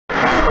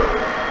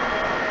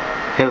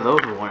Hello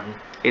everyone,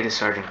 it is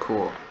Sergeant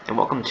Cool, and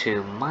welcome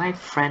to My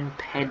Friend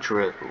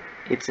Pedro.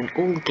 It's an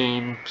old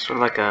game, sort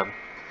of like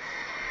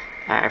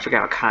I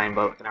forgot what kind,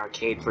 but an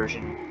arcade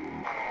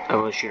version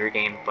of a shooter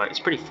game, but it's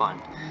pretty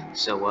fun.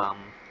 So, well,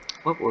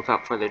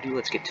 without further ado,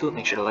 let's get to it.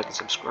 Make sure to like and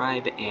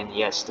subscribe, and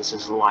yes, this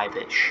is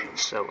live-ish.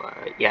 So,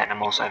 yeah, and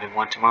I'm also having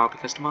one tomorrow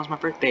because tomorrow's my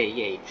birthday,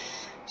 yay.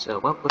 So,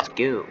 well, let's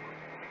go.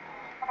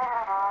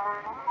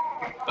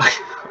 I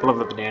love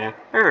the banana.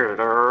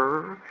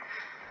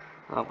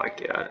 Oh my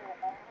god.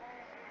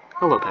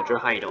 Hello, Pedro.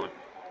 How you doing?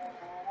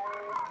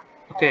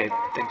 Okay,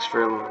 thanks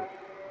for...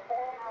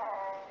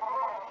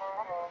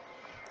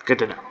 Good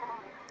to know.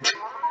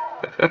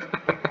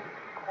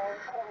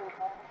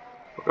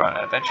 We're on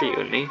an adventure, you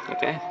and me,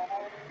 okay?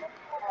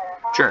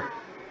 Sure.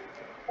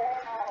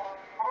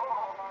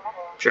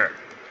 Sure.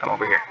 I'm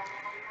over here.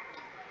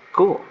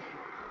 Cool.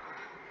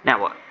 Now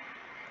what?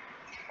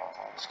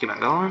 Let's keep on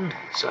going.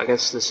 So I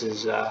guess this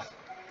is,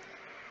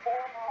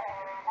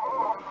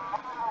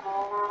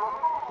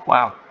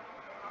 Wow.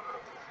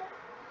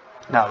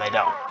 No, they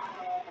don't.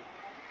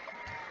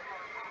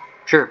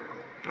 Sure.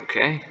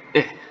 Okay.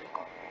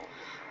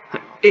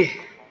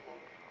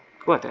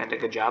 What, I did a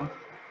good job?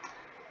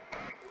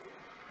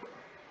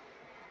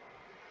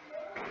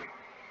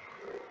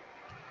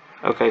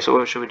 Okay, so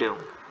what should we do?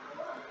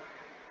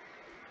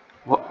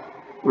 What?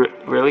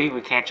 Really?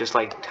 We can't just,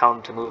 like, tell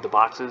them to move the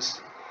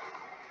boxes?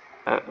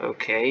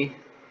 Okay.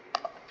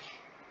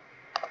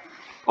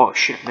 Oh,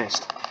 shit,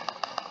 missed.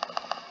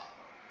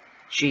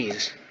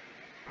 Jeez.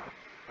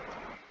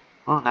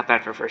 Well, not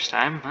bad for first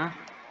time, huh?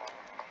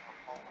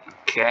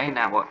 Okay,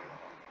 now what?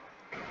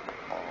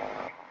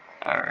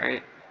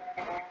 Alright.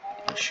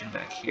 Shoot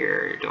back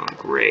here, you're doing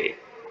great.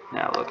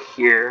 Now look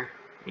here,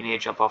 you need to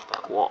jump off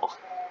that wall.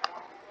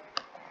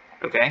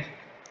 Okay.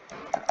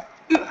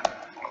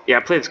 Yeah, I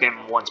played this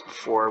game once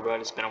before, but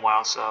it's been a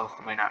while, so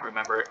I might not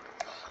remember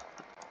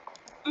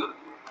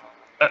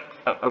it.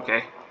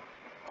 Okay.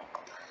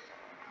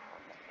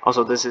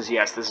 Also, this is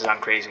on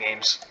Crazy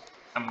Games.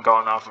 I'm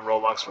going off of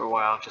Roblox for a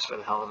while, just for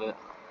the hell of it.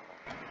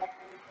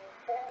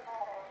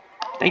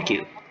 Thank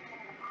you.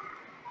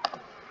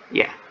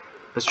 Yeah,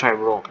 let's try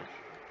rolling.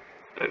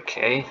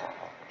 Okay.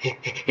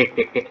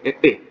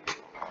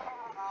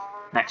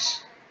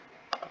 Nice.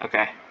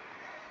 Okay.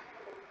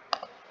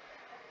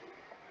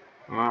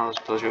 Well, let's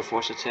pose your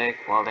force to take.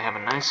 Well, they have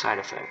a nice side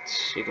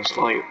effect. You can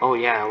slow your... Oh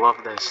yeah, I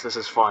love this. This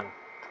is fun.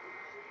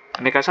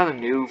 I mean, I saw the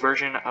new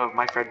version of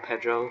My Friend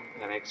Pedro.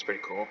 That makes it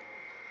pretty cool.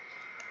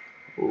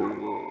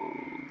 Ooh,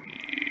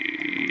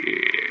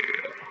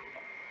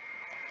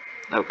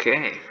 yeah.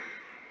 Okay.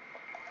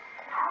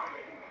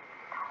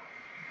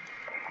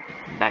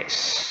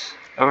 Nice.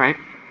 Alright.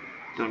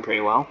 Doing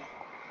pretty well.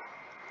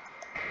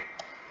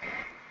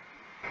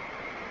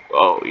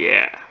 Oh,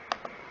 yeah.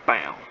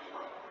 Bam.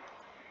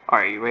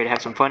 Alright, you ready to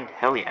have some fun?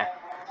 Hell yeah.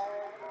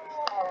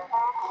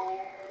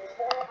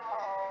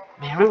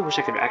 Man, I really wish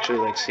I could actually,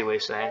 like, see what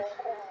he's saying.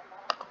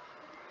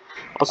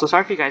 Also,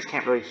 sorry if you guys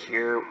can't really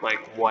hear, like,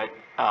 what,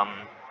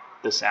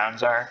 the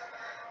sounds are.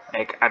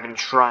 Like, I've been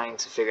trying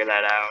to figure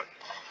that out.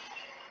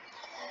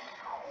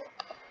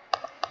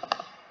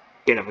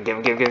 Get him, get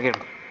him, get him, get him, get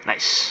him.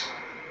 Nice.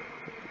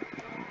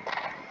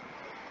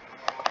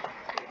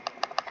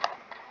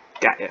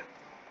 Got ya.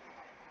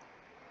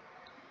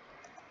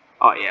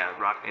 Oh yeah,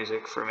 rock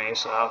music for me,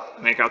 so I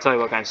mean, I'll tell you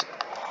what kinds.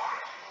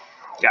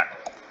 Got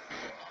it.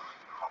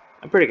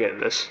 I'm pretty good at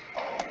this.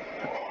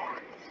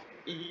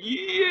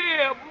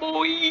 Yeah,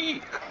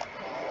 boy!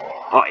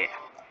 Oh yeah.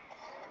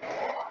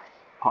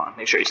 Hold on,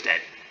 make sure he's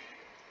dead.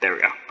 There we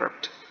go,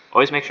 perfect.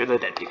 Always make sure they're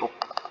dead, people.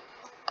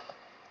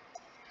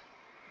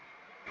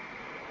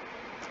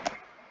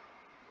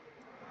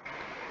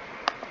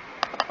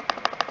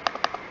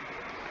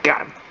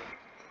 Got him.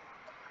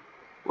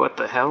 What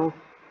the hell?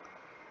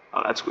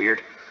 Oh, that's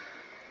weird.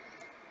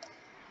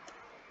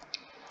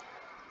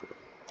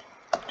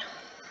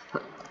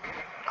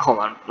 Hold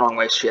on, wrong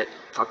way, shit.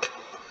 Fuck.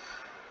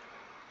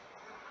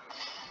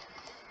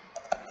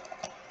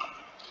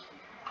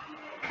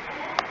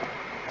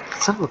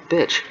 Son of a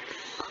bitch.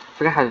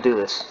 Forgot how to do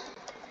this.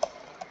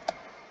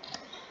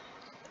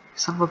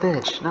 Son of a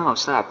bitch. No,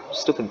 stop.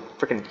 Stupid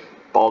freaking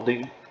bald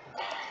dude.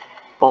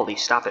 Baldy,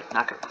 stop it.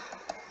 Knock it.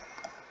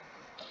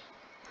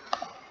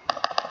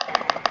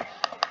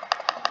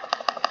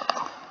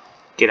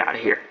 Get out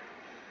of here.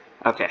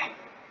 Okay.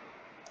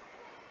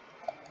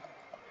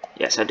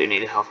 Yes, I do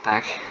need a health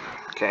pack.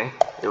 Okay.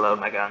 Reload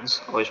my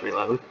guns. Always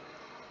reload.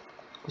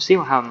 We'll see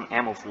how I'm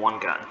ammo for one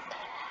gun.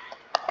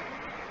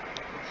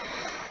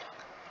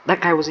 That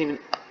guy wasn't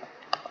even...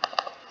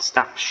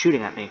 Stop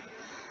shooting at me.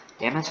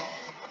 Damn it.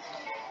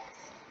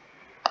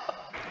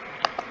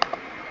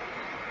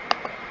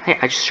 Hey,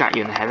 I just shot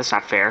you in the head. That's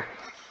not fair.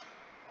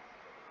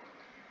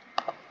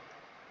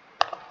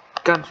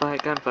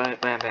 Gunfight,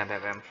 gunfight. Bam, bam,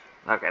 bam, bam.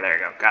 Okay, there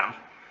you go. Got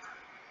him.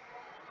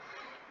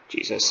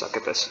 Jeez, I suck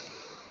at this.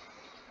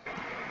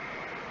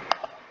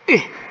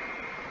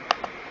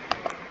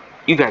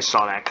 You guys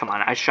saw that. Come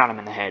on. I shot him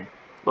in the head.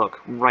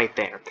 Look, right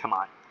there. Come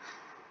on.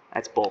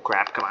 That's bull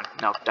crap. Come on.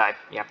 No, die.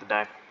 You have to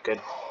die. Good.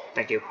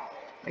 Thank you.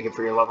 Thank you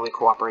for your lovely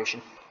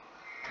cooperation.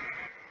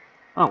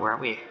 Oh, where are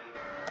we?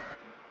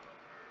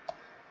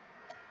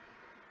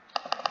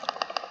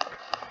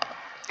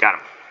 Got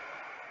him.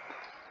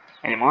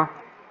 Any more?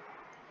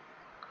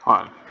 Hold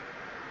on.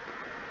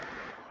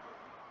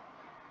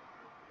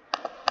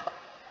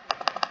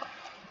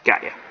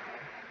 Got ya.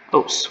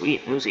 Oh,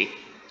 sweet. Uzi.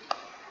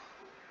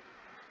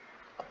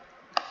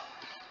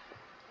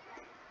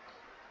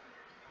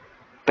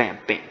 Bam,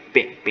 bam,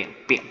 bam, bam,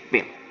 bam,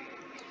 bam.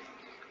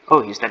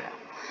 Oh, he's dead now.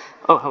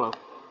 Oh, hello.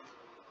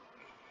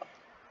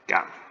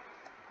 Got him.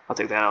 I'll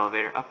take that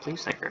elevator up,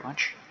 please. Thank you very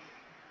much.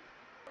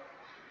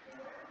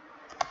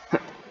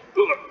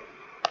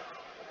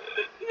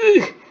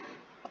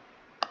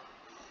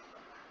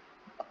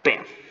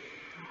 Bam.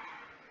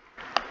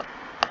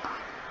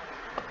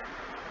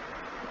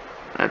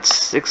 That's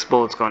 6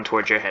 bullets going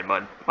towards your head,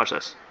 bud. Watch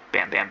this.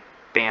 Bam, bam,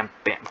 bam,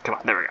 bam. Come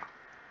on, there we go.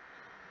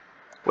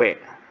 Wait.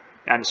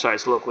 I'm sorry,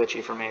 it's a little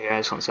glitchy for me,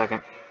 guys. 1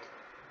 second.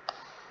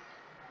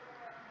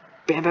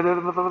 Bam, bam,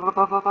 bam, bam, bam, bam,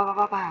 bam, bam,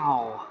 bam,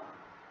 bam.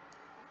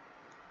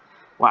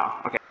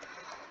 Wow, okay.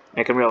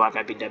 Make in real life,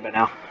 I'd be dead by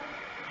now.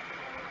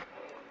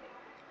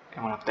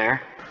 Anyone up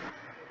there?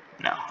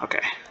 No,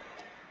 okay.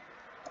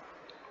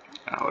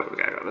 Oh, wait, we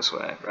gotta go this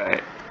way,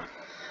 right?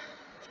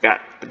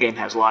 Forgot, the game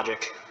has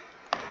logic.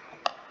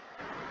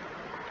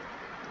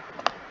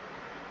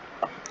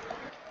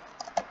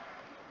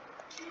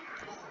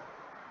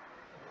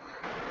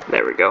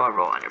 There we go, I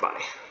roll on your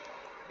body.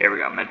 Here we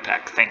go, med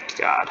pack, thank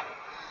God.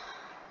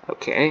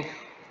 Okay,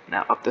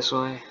 now up this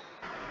way.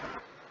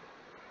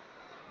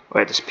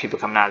 Wait, there's people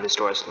coming out of these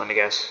doors, let me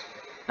guess.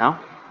 No?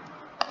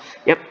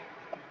 Yep,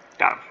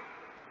 got him.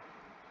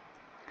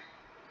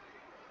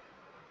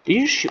 Did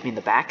you just shoot me in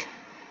the back?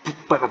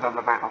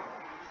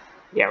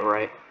 Yeah,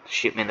 right.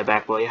 Shoot me in the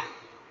back, will you?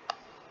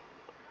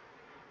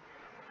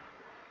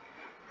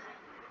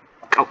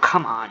 Oh,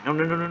 come on. No,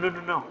 no, no, no, no,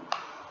 no, no.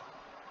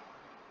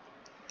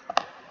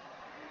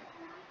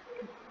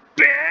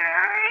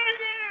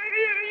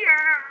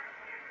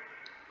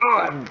 Oh,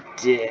 I'm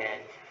dead.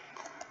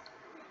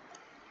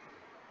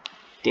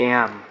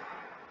 Damn.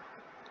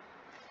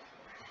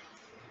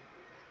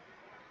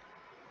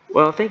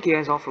 Well, thank you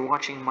guys all for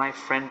watching my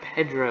friend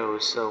Pedro.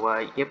 So,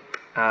 yep,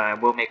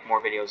 we'll make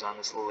more videos on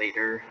this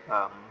later.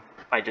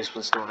 I just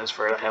was doing this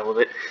for the hell of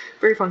it.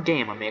 Very fun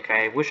game.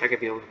 I wish I could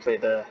be able to play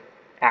the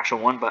actual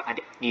one, but I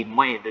need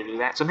money to do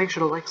that. So make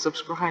sure to like,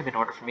 subscribe in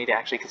order for me to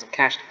actually get some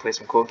cash to play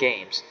some cool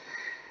games.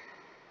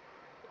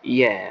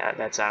 Yeah,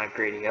 that sounded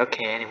greedy.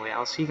 Okay, anyway,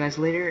 I'll see you guys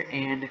later,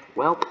 and,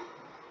 welp,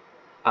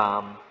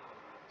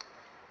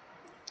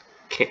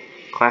 okay,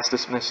 class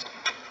dismissed.